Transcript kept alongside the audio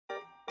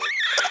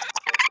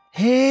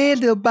Hey,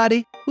 little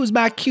buddy, who's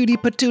my cutie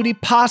patootie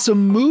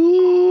possum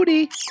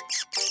Moody?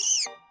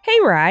 Hey,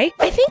 Rye.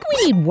 I think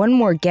we need one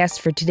more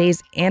guest for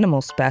today's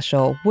animal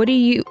special.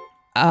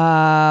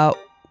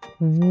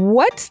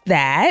 What's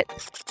that?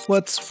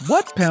 What's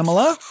what,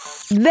 Pamela?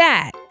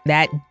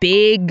 That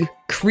big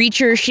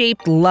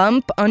creature-shaped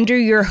lump under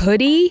your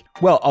hoodie?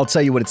 Well, I'll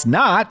tell you what it's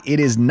not. It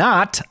is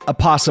not a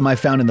possum I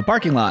found in the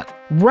parking lot.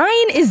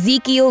 Ryan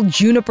Ezekiel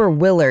Juniper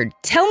Willard,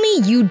 tell me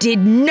you did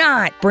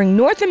not bring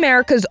North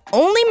America's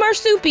only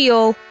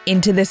marsupial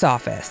into this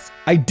office.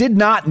 I did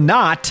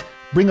not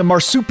bring a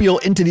marsupial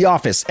into the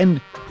office. And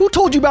who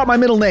told you about my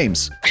middle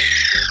names?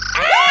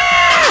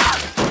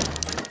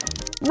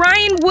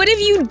 Ryan, what have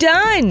you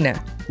done?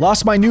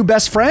 Lost my new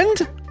best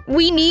friend?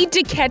 We need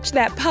to catch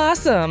that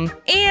possum,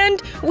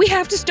 and we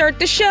have to start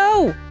the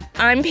show.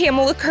 I'm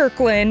Pamela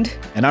Kirkland.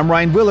 And I'm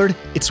Ryan Willard.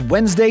 It's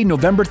Wednesday,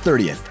 November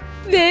 30th.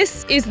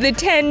 This is the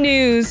 10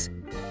 News.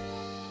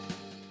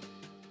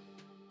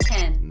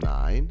 10,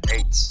 9,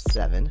 8,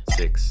 7,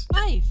 6,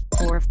 5,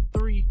 4,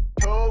 3,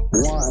 2,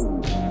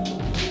 1.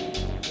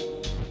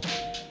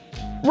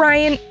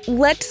 Ryan,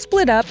 let's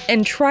split up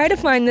and try to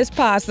find this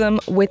possum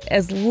with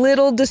as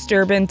little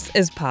disturbance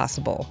as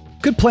possible.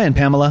 Good plan,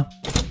 Pamela.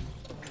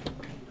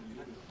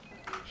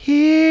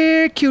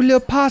 Here, cute little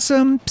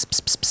possum. Psst,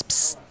 psst, psst, psst,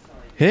 psst.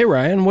 Hey,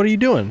 Ryan, what are you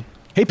doing?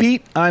 Hey,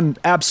 Pete. I'm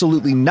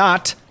absolutely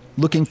not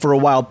looking for a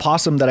wild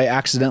possum that I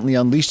accidentally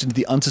unleashed into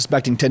the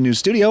unsuspecting 10 News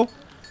studio.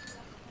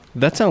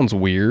 That sounds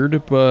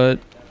weird, but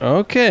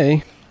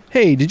okay.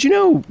 Hey, did you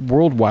know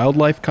World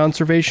Wildlife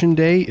Conservation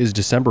Day is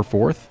December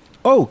 4th?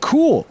 Oh,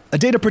 cool. A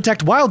day to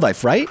protect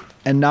wildlife, right?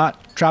 And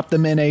not trap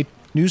them in a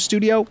news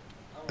studio?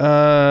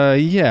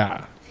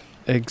 Yeah.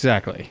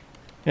 Exactly.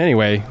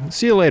 Anyway,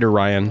 see you later,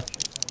 Ryan.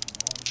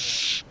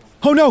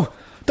 Oh no!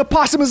 The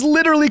possum is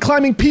literally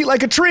climbing Pete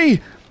like a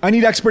tree! I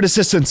need expert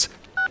assistance.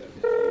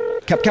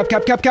 Cap,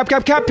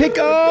 pick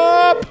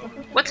up!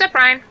 What's up,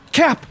 Ryan?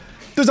 Cap,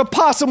 there's a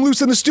possum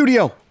loose in the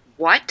studio.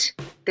 What?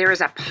 There is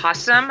a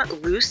possum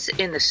loose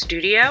in the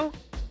studio?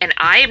 And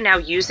I am now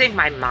using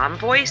my mom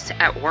voice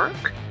at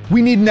work?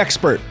 We need an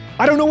expert.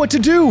 I don't know what to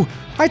do.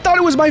 I thought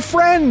it was my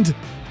friend.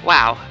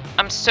 Wow,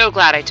 I'm so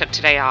glad I took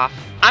today off.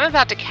 I'm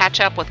about to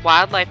catch up with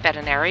wildlife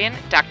veterinarian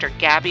Dr.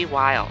 Gabby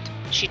Wild.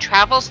 She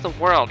travels the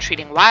world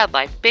treating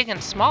wildlife big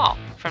and small,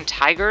 from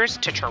tigers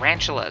to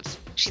tarantulas.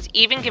 She's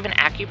even given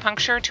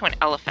acupuncture to an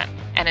elephant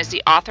and is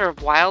the author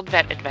of Wild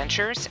Vet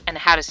Adventures and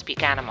How to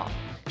Speak Animal.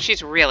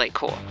 She's really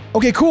cool.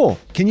 Okay, cool.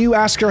 Can you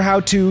ask her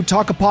how to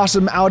talk a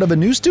possum out of a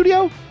news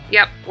studio?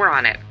 Yep, we're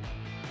on it.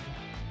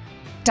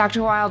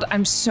 Dr. Wild,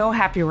 I'm so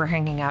happy we're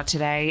hanging out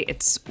today.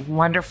 It's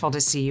wonderful to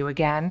see you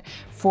again.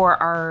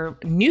 For our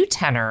new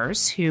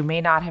tenors who may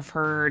not have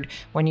heard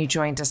when you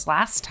joined us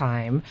last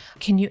time,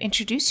 can you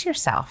introduce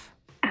yourself?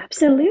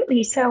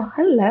 Absolutely. So,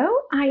 hello,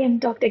 I am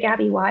Dr.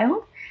 Gabby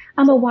Wild.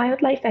 I'm a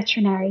wildlife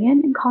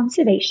veterinarian and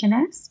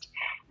conservationist,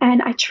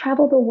 and I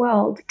travel the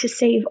world to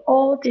save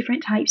all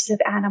different types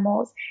of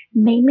animals,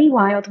 mainly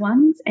wild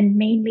ones and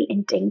mainly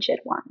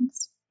endangered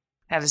ones.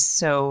 That is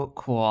so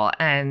cool.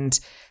 And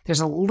there's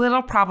a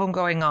little problem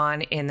going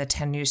on in the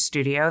 10 News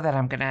studio that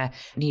I'm going to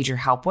need your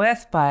help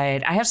with,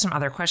 but I have some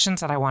other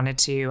questions that I wanted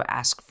to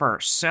ask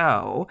first.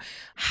 So,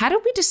 how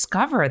did we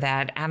discover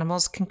that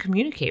animals can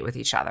communicate with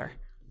each other?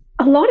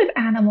 A lot of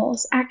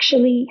animals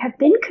actually have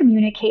been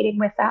communicating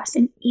with us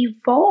and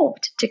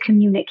evolved to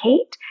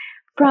communicate,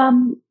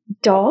 from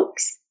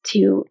dogs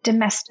to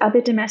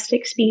other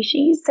domestic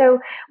species. So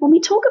when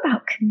we talk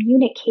about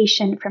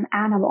communication from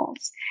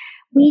animals,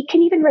 we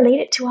can even relate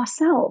it to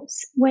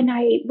ourselves. When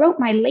I wrote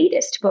my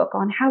latest book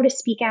on how to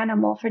speak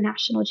animal for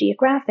National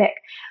Geographic,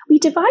 we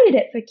divided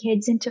it for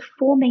kids into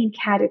 4 main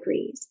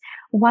categories.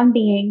 One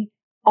being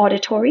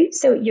auditory,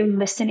 so you're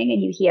listening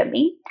and you hear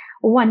me.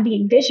 One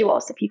being visual,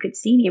 so if you could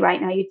see me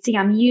right now, you'd see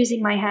I'm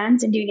using my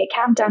hands and doing a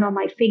countdown on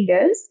my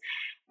fingers.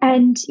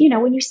 And,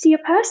 when you see a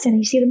person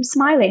and you see them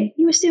smiling,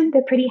 you assume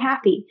they're pretty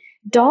happy.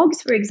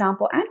 Dogs, for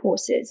example, and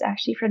horses,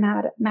 actually, for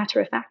matter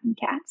of fact, and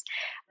cats,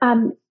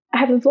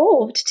 have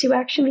evolved to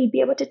actually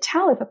be able to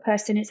tell if a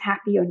person is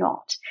happy or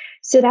not.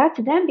 So that's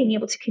them being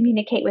able to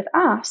communicate with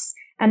us,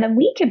 and then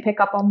we can pick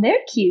up on their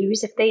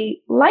cues if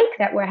they like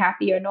that we're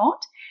happy or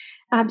not.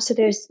 So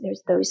there's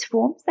those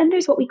forms. Then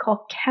there's what we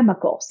call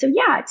chemical. So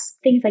yeah, it's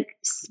things like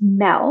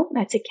smell,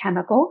 that's a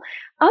chemical.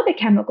 Other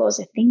chemicals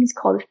are things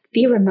called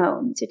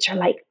pheromones, which are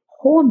like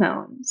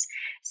hormones.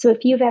 So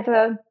if you've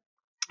ever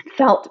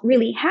felt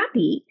really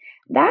happy,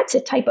 that's a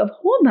type of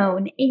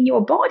hormone in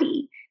your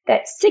body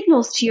that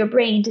signals to your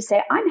brain to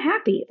say, I'm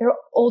happy. There are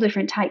all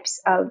different types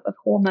of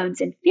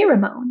hormones and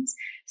pheromones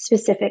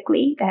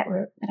specifically that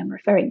I'm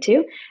referring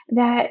to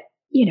that,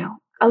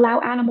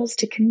 allow animals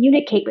to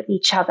communicate with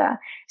each other.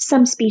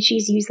 Some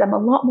species use them a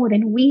lot more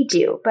than we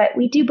do, but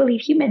we do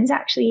believe humans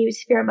actually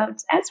use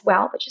pheromones as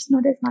well, but just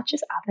not as much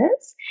as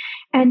others.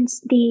 And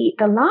the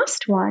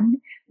last one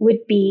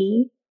would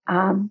be,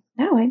 I'm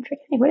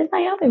forgetting, what is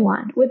my other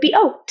one? Would be,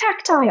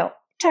 tactile.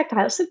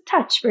 So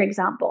touch, for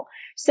example.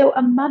 So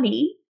a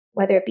mummy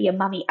whether it be a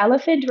mummy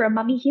elephant or a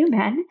mummy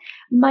human,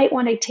 might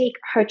want to take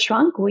her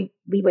trunk, we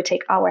would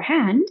take our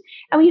hand,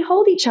 and we'd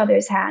hold each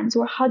other's hands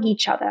or hug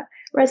each other.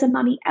 Whereas a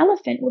mummy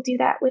elephant will do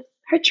that with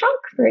her trunk,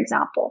 for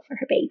example, for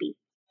her baby.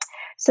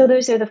 So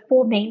those are the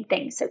 4 main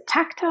things. So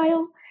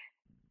tactile,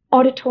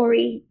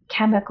 auditory,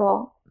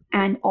 chemical,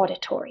 and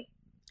auditory.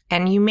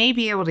 And you may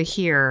be able to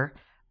hear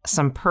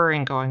some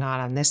purring going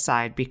on this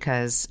side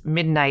because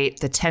Midnight,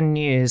 the 10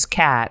 News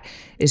cat,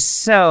 is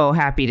so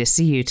happy to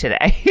see you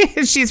today.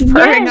 She's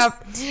purring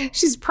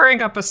She's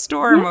purring up a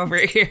storm over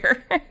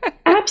here.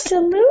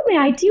 Absolutely.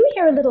 I do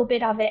hear a little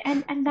bit of it.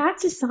 And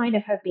that's a sign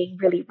of her being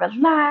really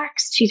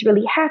relaxed. She's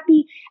really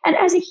happy. And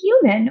as a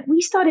human,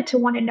 we started to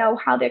want to know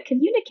how they're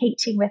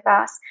communicating with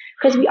us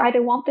because we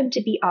either want them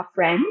to be our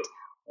friend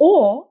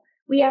or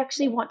we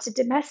actually want to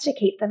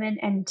domesticate them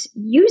and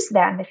use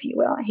them, if you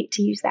will. I hate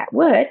to use that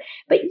word,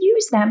 but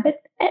use them.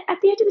 But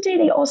at the end of the day,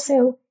 they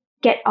also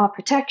get our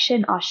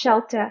protection, our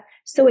shelter,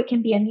 so it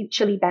can be a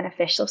mutually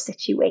beneficial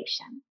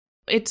situation.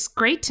 It's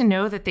great to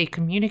know that they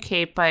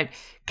communicate, but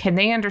can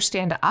they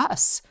understand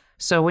us?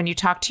 So when you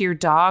talk to your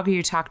dog or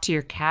you talk to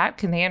your cat,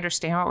 can they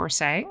understand what we're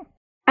saying?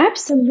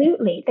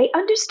 Absolutely. They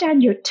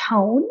understand your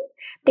tone.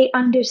 They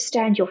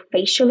understand your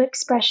facial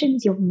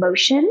expressions, your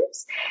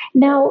motions.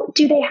 Now,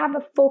 do they have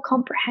a full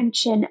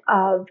comprehension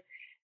of,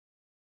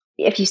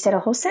 if you said a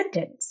whole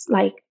sentence,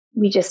 like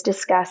we just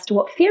discussed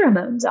what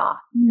pheromones are?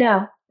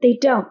 No, they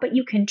don't. But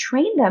you can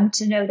train them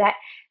to know that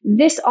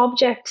this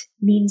object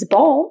means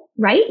ball,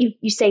 right?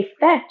 You say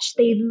fetch,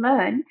 they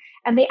learn,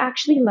 and they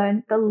actually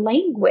learn the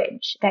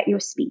language that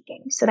you're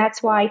speaking. So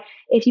that's why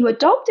if you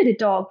adopted a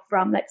dog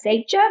from, let's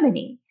say,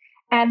 Germany,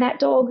 and that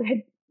dog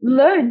had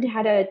learned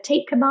how to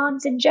take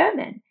commands in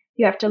German,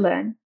 you have to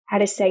learn how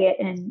to say it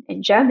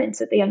in German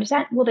so that they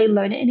understand. Will they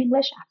learn it in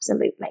English?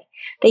 Absolutely.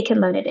 They can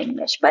learn it in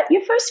English. But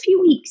your first few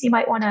weeks, you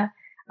might want to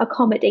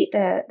accommodate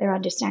their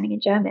understanding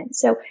in German.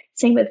 So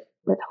same with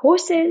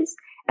horses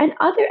and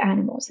other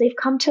animals. They've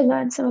come to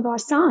learn some of our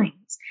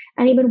signs.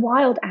 And even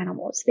wild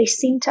animals, they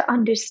seem to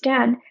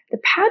understand the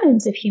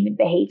patterns of human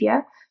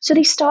behavior. So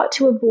they start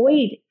to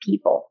avoid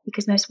people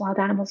because most wild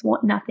animals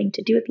want nothing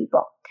to do with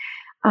people.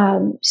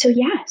 So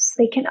yes,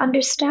 they can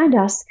understand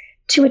us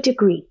to a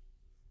degree.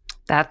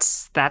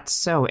 That's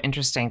so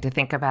interesting to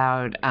think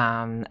about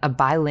a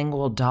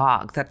bilingual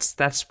dog.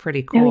 That's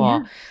pretty cool.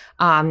 Oh,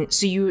 yeah.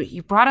 So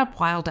you brought up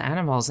wild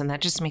animals, and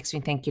that just makes me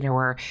think.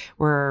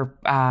 We're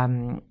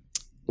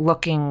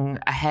looking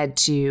ahead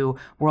to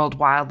World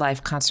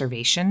Wildlife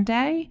Conservation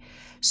Day.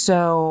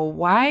 So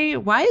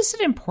why is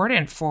it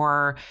important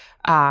for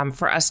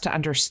us to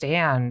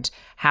understand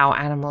how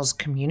animals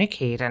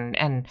communicate,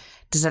 and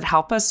does it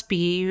help us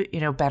be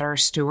better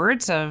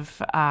stewards of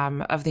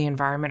the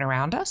environment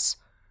around us?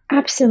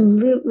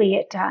 Absolutely,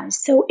 it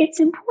does. So it's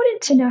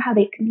important to know how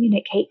they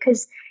communicate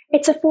because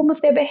it's a form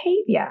of their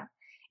behavior.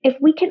 If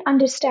we can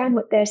understand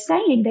what they're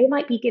saying, they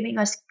might be giving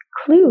us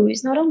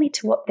clues not only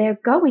to what they're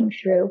going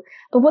through,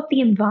 but what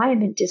the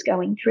environment is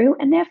going through,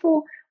 and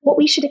therefore what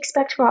we should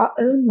expect for our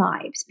own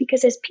lives.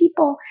 Because as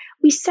people,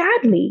 we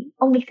sadly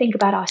only think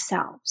about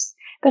ourselves.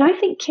 But I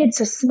think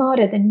kids are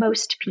smarter than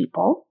most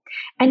people,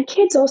 and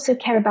kids also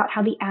care about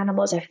how the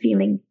animals are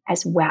feeling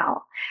as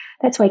well.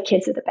 That's why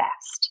kids are the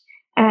best.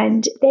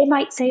 And they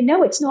might say,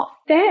 no, it's not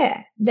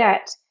fair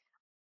that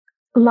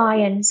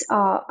lions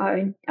are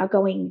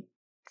going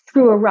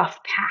through a rough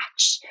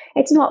patch.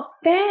 It's not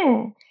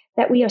fair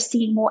that we are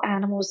seeing more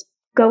animals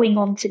going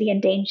on to the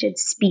endangered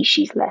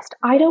species list.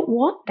 I don't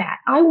want that.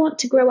 I want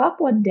to grow up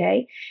one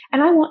day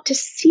and I want to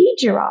see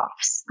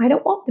giraffes. I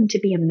don't want them to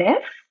be a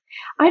myth.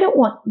 I don't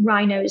want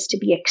rhinos to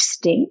be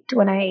extinct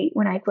when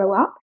I grow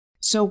up.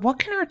 So what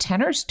can our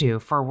tenors do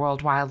for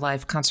World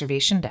Wildlife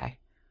Conservation Day?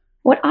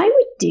 What I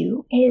would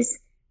do is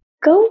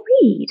go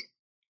read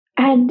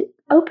and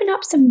open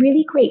up some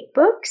really great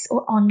books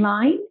or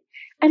online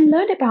and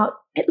learn about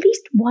at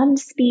least one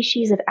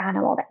species of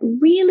animal that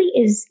really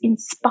is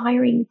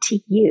inspiring to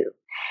you.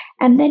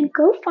 And then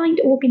go find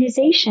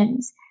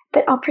organizations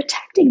that are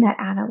protecting that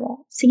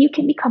animal so you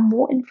can become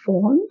more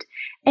informed.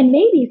 And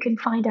maybe you can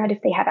find out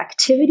if they have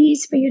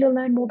activities for you to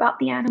learn more about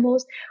the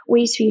animals,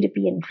 ways for you to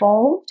be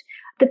involved.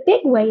 The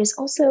big way is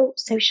also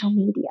social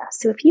media.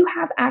 So if you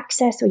have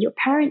access or your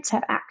parents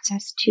have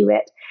access to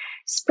it,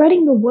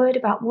 spreading the word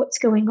about what's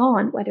going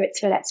on, whether it's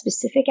for that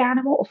specific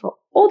animal or for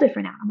all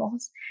different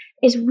animals,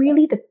 is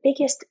really the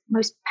biggest,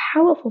 most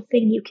powerful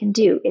thing you can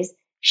do, is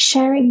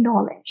sharing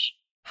knowledge.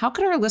 How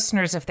can our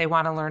listeners, if they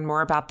want to learn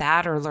more about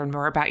that or learn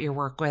more about your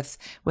work with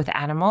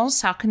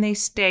animals, how can they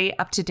stay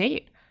up to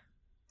date?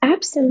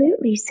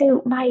 Absolutely.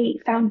 So my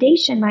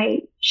foundation, my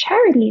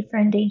charity for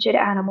endangered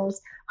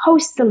animals,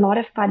 hosts a lot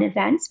of fun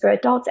events for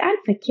adults and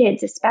for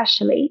kids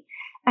especially.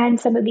 And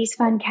some of these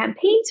fun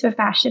campaigns for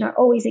fashion are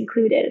always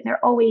included, and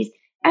they're always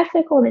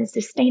ethical and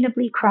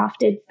sustainably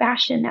crafted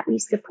fashion that we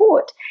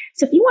support.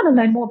 So if you want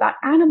to learn more about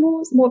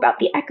animals, more about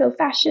the eco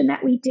fashion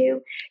that we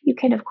do, you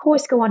can, of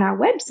course, go on our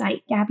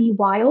website,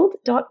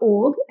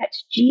 gabbywild.org.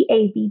 That's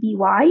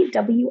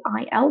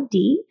GABBYWILD.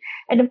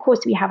 And of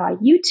course, we have our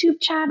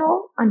YouTube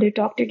channel under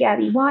Dr.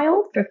 Gabby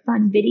Wild for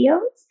fun videos.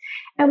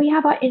 And we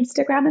have our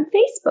Instagram and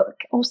Facebook,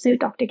 also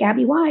Dr.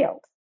 Gabby Wild.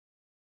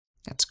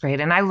 That's great.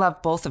 And I love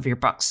both of your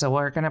books. So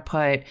we're going to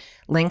put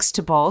links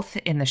to both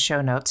in the show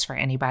notes for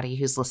anybody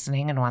who's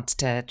listening and wants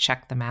to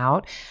check them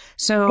out.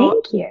 So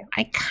thank you.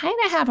 I kind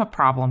of have a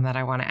problem that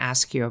I want to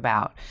ask you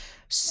about.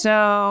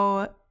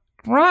 So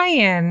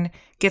Ryan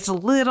gets a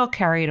little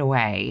carried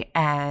away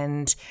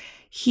and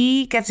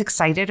he gets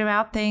excited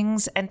about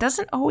things and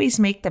doesn't always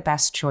make the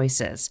best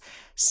choices.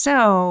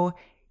 So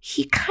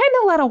he kind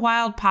of let a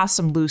wild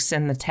possum loose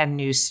in the 10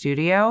 News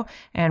studio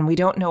and we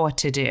don't know what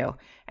to do.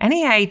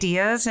 Any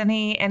ideas?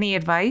 Any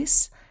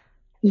advice?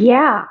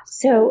 Yeah.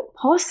 So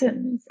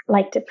possums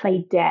like to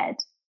play dead.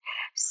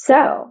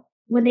 So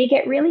when they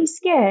get really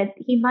scared,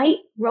 he might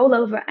roll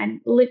over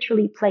and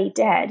literally play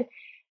dead.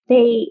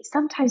 They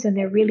sometimes, when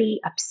they're really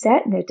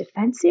upset and they're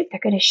defensive, they're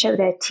going to show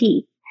their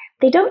teeth.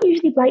 They don't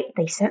usually bite, but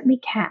they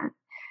certainly can.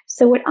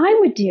 So what I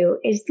would do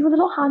is do a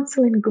little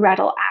Hansel and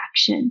Gretel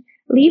action.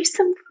 Leave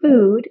some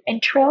food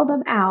and trail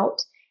them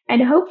out.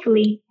 And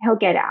hopefully he'll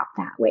get out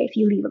that way if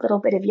you leave a little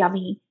bit of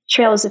yummy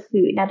trails of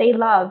food. Now, they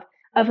love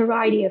a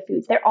variety of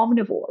foods. They're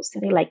omnivores,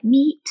 so they like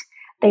meat.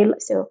 So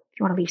if you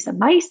want to leave some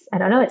mice, I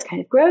don't know, it's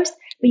kind of gross,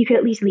 but you could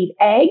at least leave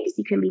eggs.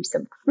 You could leave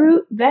some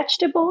fruit,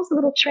 vegetables, a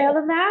little trail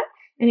of that,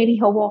 and maybe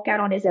he'll walk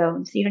out on his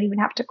own. So you don't even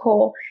have to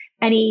call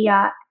any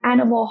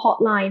animal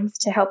hotlines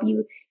to help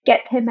you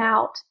get him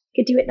out.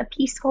 You could do it in a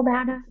peaceful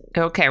manner.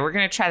 Okay, we're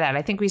going to try that.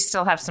 I think we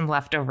still have some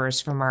leftovers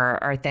from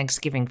our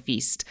Thanksgiving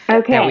feast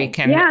that we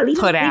can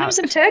put out. Leave him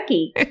some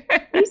turkey.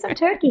 Leave some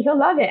turkey. He'll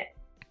love it.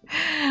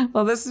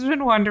 Well, this has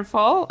been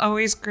wonderful.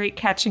 Always great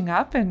catching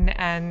up,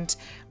 and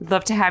we'd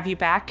love to have you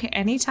back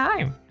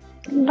anytime.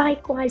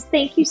 Likewise.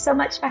 Thank you so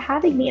much for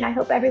having me, and I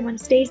hope everyone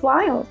stays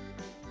wild.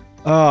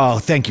 Oh,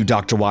 thank you,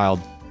 Dr.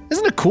 Wild.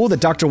 Isn't it cool that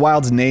Dr.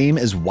 Wild's name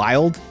is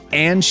Wild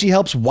and she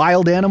helps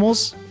wild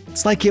animals?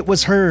 It's like it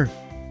was her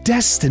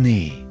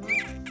destiny.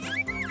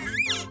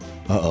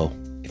 Uh-oh.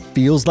 It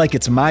feels like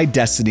it's my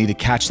destiny to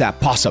catch that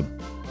possum.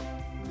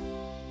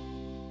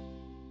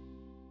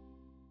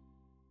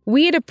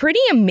 We had a pretty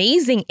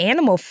amazing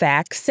animal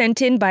fact sent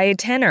in by a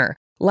tenor.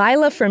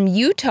 Lila from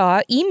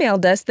Utah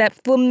emailed us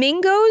that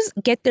flamingos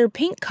get their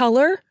pink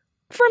color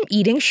from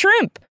eating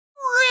shrimp.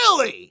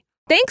 Really?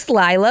 Thanks,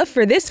 Lila,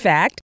 for this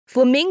fact.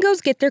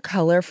 Flamingos get their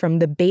color from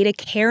the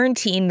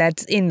beta-carotene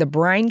that's in the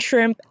brine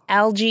shrimp,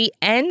 algae,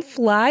 and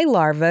fly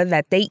larvae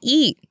that they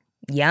eat.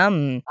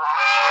 Yum.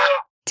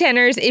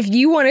 Tenors, if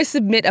you want to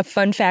submit a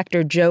fun fact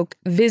or joke,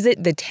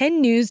 visit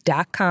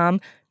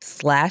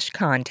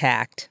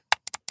the10news.com/contact.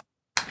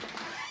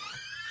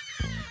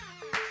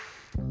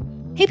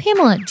 Hey,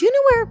 Pamela, do you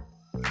know where...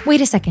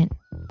 Wait a second.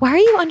 Why are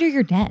you under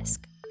your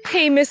desk?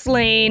 Hey, Miss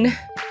Lane.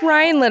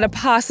 Ryan let a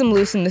possum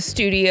loose in the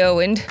studio,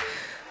 and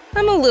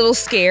I'm a little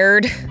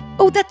scared.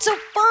 Oh, that's so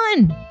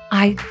fun!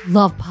 I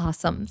love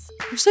possums.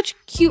 They're such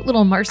cute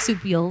little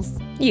marsupials.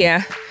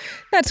 Yeah,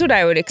 that's what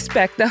I would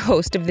expect the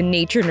host of the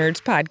Nature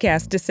Nerds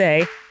podcast to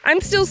say.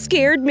 I'm still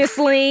scared, Miss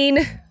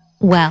Lane.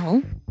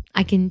 Well,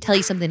 I can tell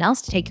you something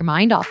else to take your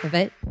mind off of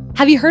it.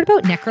 Have you heard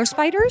about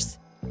necrospiders?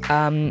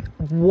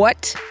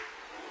 What?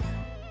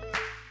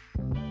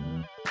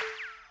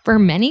 For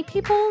many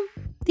people,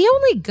 the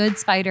only good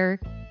spider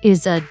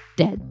is a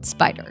dead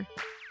spider.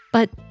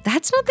 But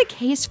that's not the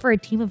case for a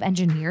team of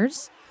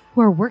engineers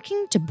who are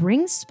working to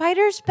bring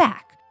spiders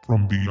back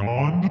from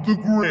beyond the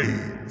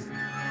grave.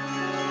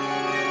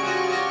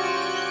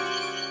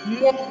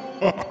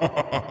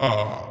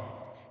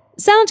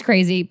 Sounds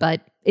crazy,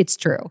 but it's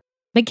true.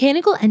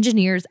 Mechanical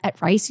engineers at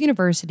Rice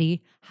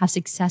University have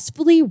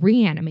successfully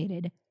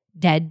reanimated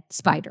dead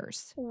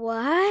spiders.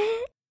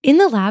 What? In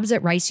the labs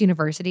at Rice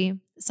University,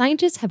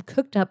 scientists have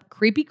cooked up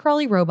creepy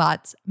crawly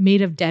robots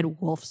made of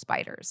dead wolf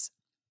spiders.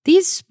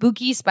 These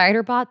spooky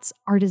spider bots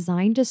are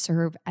designed to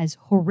serve as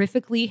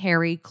horrifically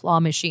hairy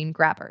claw machine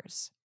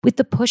grabbers. With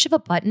the push of a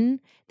button,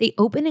 they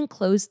open and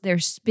close their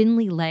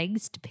spindly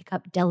legs to pick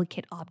up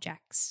delicate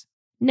objects.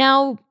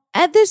 Now,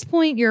 at this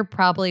point, you're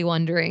probably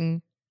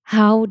wondering,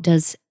 how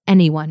does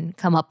anyone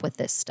come up with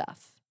this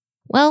stuff?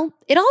 Well,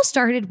 it all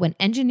started when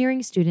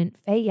engineering student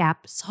Faye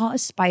Yap saw a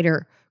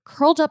spider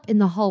curled up in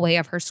the hallway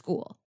of her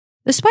school.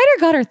 The spider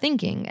got her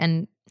thinking,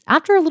 and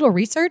after a little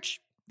research,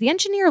 the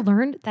engineer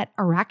learned that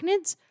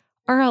arachnids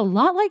are a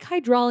lot like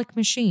hydraulic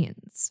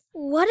machines.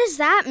 What does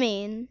that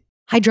mean?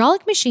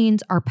 Hydraulic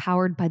machines are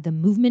powered by the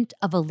movement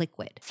of a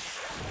liquid.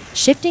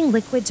 Shifting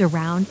liquids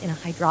around in a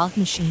hydraulic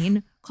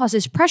machine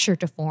causes pressure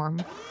to form,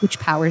 which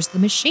powers the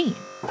machine.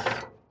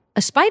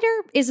 A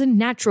spider is a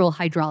natural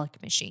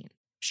hydraulic machine.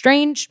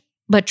 Strange,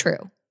 but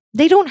true.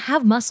 They don't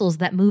have muscles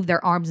that move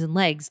their arms and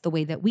legs the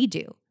way that we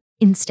do.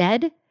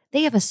 Instead,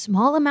 they have a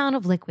small amount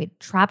of liquid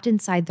trapped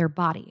inside their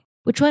body,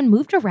 which when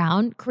moved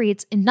around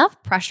creates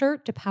enough pressure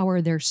to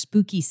power their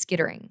spooky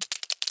skittering.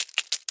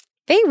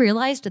 Faye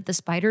realized that the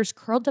spiders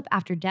curled up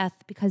after death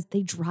because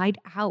they dried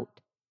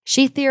out.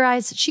 She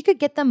theorized she could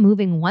get them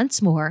moving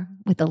once more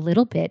with a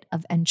little bit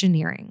of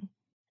engineering.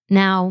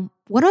 Now,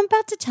 what I'm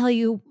about to tell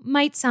you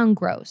might sound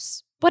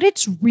gross, but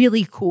it's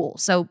really cool,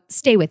 so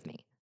stay with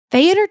me.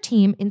 Faye and her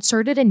team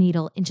inserted a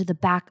needle into the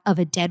back of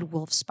a dead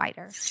wolf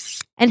spider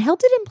and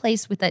held it in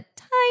place with a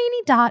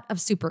tiny dot of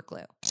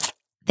superglue.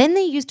 Then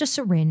they used a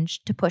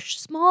syringe to push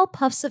small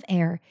puffs of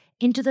air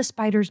into the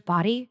spider's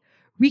body,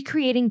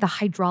 recreating the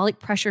hydraulic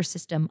pressure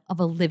system of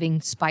a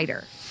living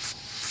spider.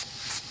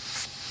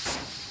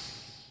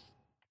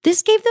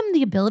 This gave them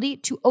the ability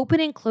to open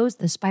and close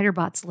the spider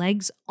bot's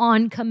legs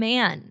on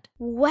command.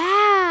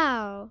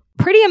 Wow!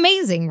 Pretty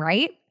amazing,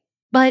 right?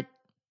 But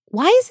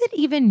why is it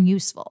even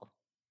useful?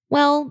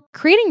 Well,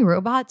 creating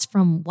robots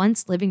from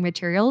once living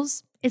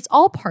materials is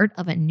all part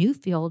of a new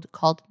field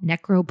called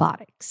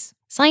necrobotics.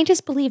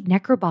 Scientists believe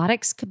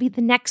necrobotics could be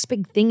the next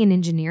big thing in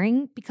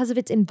engineering because of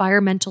its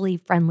environmentally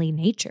friendly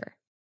nature.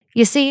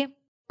 You see,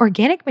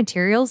 organic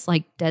materials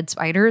like dead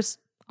spiders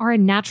are a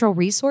natural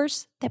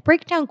resource that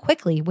break down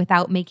quickly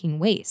without making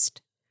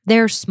waste.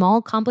 They're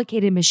small,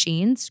 complicated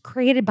machines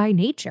created by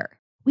nature.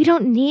 We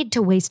don't need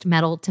to waste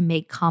metal to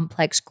make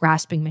complex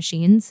grasping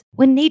machines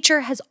when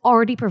nature has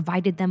already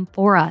provided them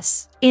for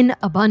us in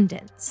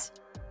abundance.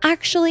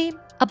 Actually,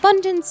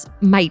 abundance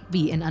might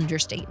be an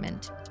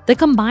understatement. The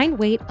combined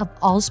weight of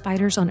all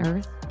spiders on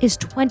Earth is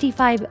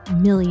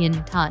 25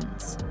 million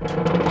tons.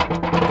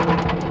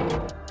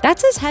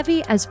 That's as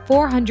heavy as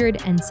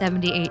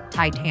 478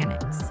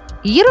 Titanics.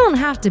 You don't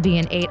have to be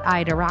an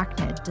 8-eyed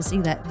arachnid to see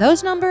that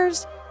those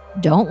numbers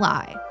don't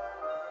lie.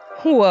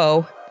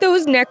 Whoa,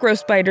 those necro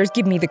spiders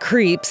give me the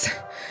creeps.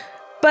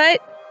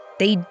 But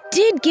they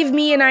did give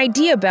me an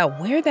idea about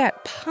where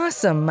that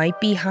possum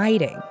might be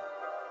hiding.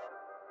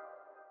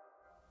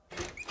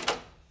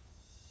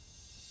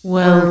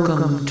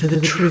 Welcome to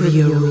the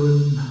trivia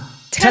room.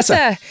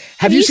 Tessa,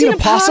 have you seen a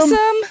possum?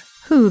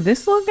 Who,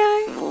 this little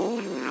guy?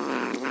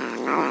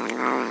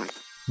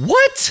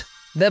 What?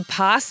 The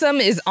possum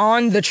is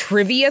on the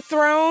trivia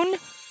throne?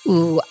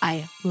 Ooh,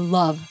 I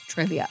love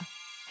trivia.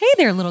 Hey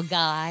there, little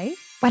guy.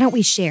 Why don't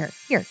we share?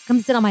 Here, come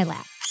sit on my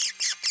lap.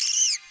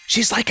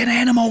 She's like an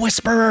animal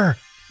whisperer.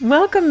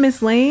 Welcome,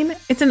 Miss Lane.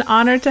 It's an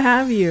honor to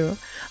have you.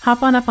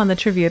 Hop on up on the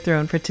trivia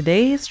throne for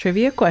today's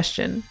trivia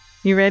question.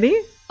 You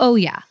ready? Oh,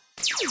 yeah.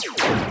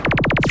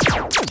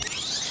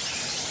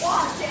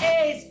 What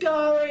is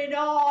going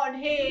on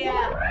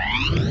here?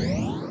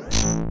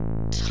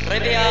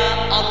 Trivia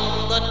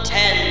on the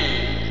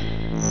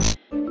 10.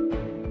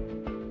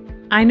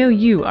 I know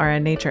you are a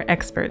nature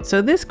expert,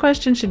 so this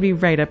question should be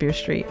right up your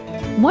street.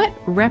 What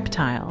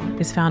reptile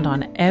is found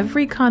on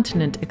every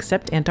continent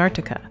except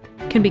Antarctica,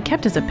 can be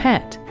kept as a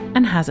pet,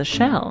 and has a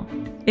shell?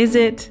 Is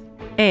it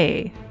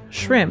A,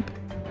 shrimp,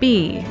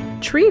 B,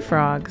 tree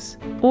frogs,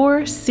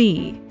 or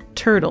C,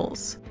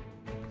 turtles?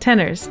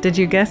 Tenors, did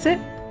you guess it?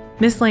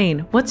 Miss Lane,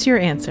 what's your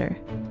answer?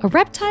 A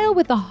reptile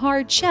with a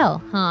hard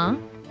shell, huh?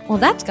 Well,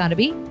 that's gotta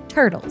be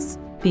turtles.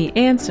 The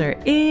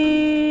answer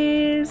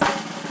is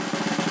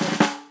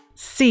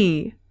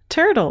C,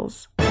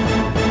 turtles.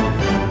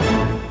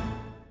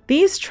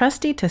 These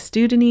trusty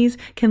testudines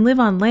can live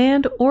on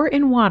land or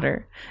in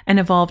water and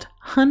evolved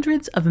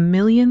hundreds of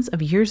millions of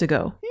years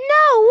ago.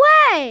 No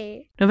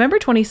way! November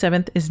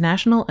 27th is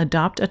National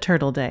Adopt a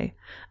Turtle Day,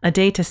 a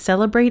day to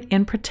celebrate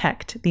and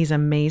protect these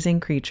amazing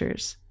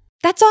creatures.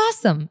 That's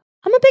awesome!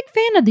 I'm a big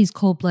fan of these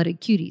cold-blooded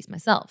cuties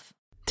myself.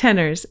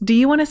 Tenors, do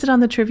you want to sit on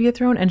the trivia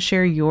throne and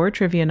share your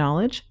trivia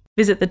knowledge?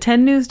 Visit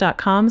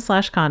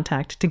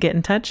the10news.com/contact to get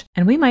in touch,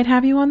 and we might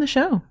have you on the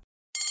show.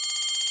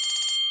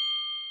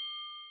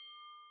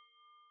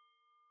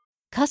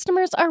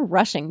 Customers are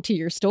rushing to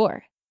your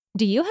store.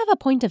 Do you have a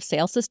point of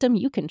sale system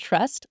you can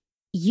trust?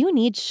 You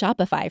need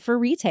Shopify for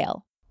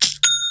retail.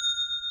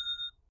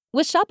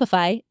 With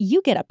Shopify,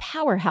 you get a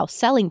powerhouse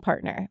selling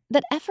partner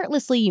that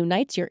effortlessly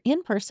unites your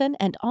in-person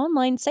and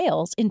online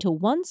sales into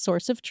one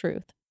source of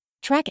truth.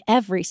 Track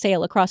every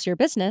sale across your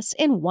business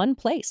in one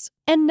place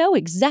and know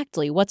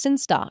exactly what's in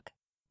stock.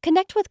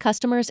 Connect with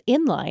customers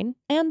in-line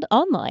and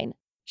online.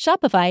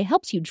 Shopify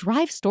helps you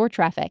drive store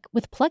traffic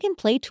with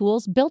plug-and-play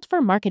tools built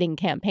for marketing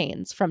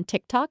campaigns from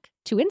TikTok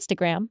to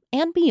Instagram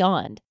and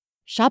beyond.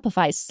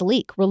 Shopify's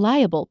sleek,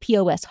 reliable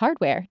POS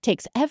hardware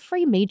takes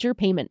every major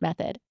payment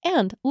method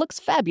and looks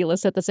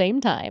fabulous at the same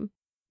time.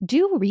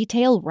 Do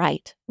retail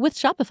right with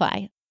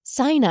Shopify.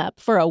 Sign up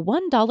for a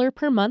 $1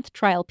 per month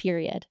trial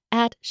period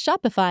at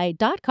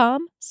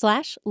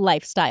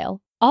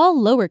shopify.com/lifestyle, all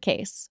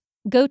lowercase.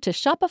 Go to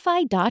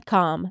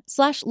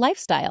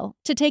shopify.com/lifestyle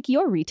to take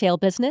your retail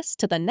business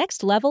to the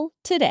next level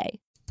today.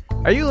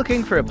 Are you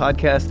looking for a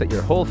podcast that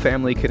your whole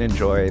family can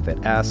enjoy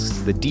that asks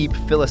the deep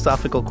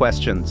philosophical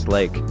questions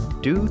like,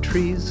 do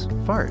trees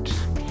fart?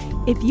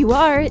 If you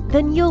are,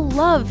 then you'll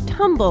love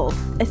Tumble,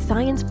 a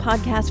science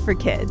podcast for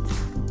kids.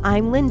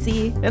 I'm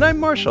Lindsay. And I'm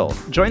Marshall.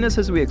 Join us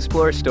as we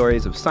explore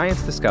stories of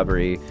science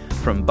discovery,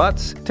 from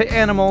butts to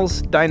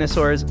animals,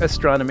 dinosaurs,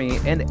 astronomy,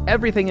 and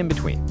everything in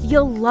between.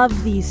 You'll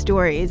love these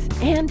stories,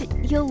 and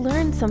you'll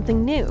learn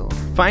something new.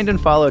 Find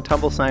and follow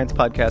Tumble Science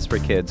Podcast for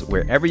Kids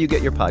wherever you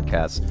get your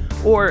podcasts,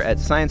 or at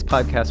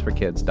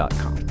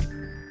sciencepodcastforkids.com.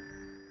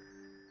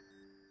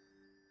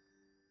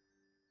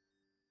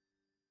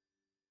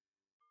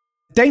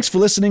 Thanks for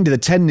listening to the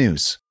 10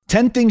 News.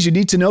 10 Things You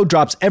Need to Know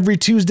drops every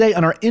Tuesday,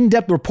 and our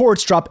in-depth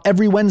reports drop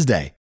every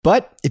Wednesday.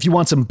 But if you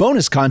want some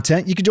bonus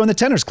content, you can join the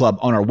Tenors Club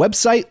on our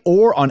website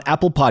or on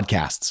Apple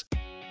Podcasts.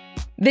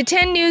 The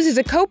 10 News is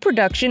a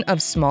co-production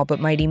of Small But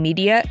Mighty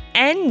Media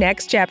and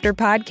Next Chapter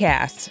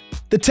Podcasts.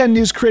 The 10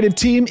 News creative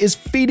team is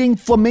Feeding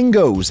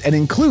Flamingos and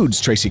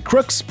includes Tracy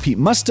Crooks, Pete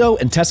Musto,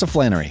 and Tessa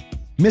Flannery.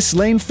 Miss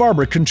Lane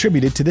Farber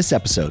contributed to this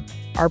episode.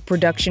 Our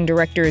production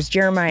director is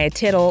Jeremiah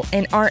Tittle,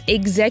 and our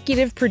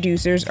executive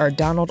producers are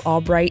Donald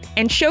Albright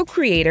and show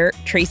creator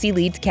Tracy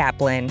Leeds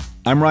Kaplan.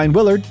 I'm Ryan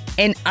Willard.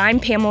 And I'm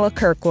Pamela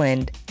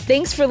Kirkland.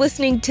 Thanks for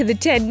listening to the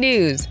 10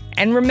 News.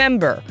 And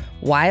remember,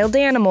 wild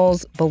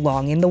animals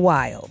belong in the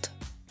wild.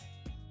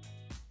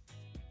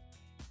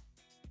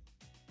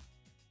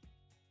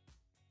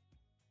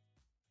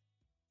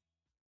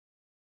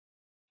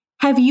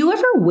 Have you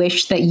ever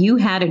wished that you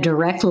had a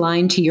direct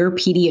line to your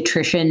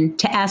pediatrician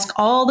to ask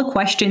all the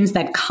questions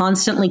that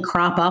constantly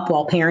crop up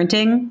while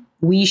parenting?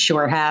 We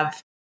sure have.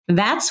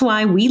 That's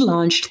why we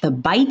launched the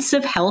Bites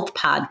of Health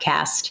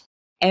podcast.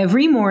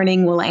 Every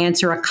morning, we'll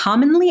answer a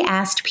commonly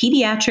asked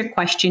pediatric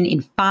question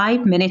in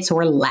 5 minutes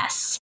or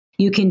less.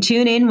 You can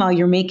tune in while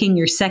you're making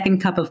your second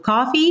cup of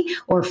coffee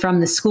or from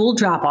the school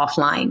drop-off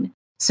line.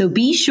 So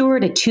be sure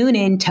to tune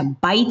in to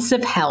Bites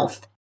of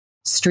Health,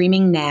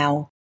 streaming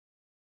now.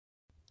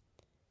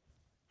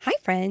 Hi,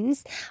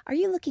 friends. Are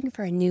you looking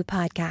for a new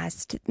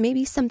podcast?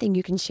 Maybe something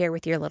you can share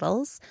with your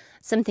littles?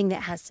 Something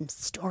that has some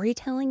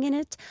storytelling in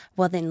it?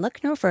 Well, then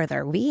look no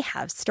further. We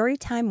have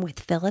Storytime with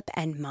Philip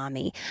and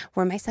Mommy,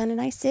 where my son and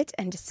I sit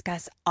and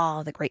discuss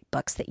all the great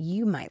books that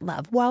you might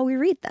love while we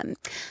read them.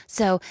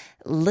 So,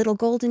 Little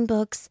Golden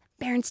Books,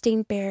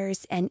 Berenstain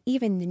Bears, and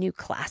even the new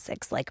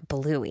classics like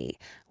Bluey.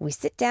 We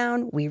sit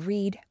down, we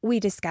read,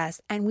 we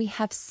discuss, and we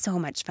have so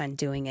much fun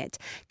doing it.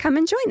 Come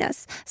and join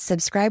us.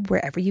 Subscribe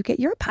wherever you get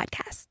your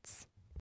podcasts.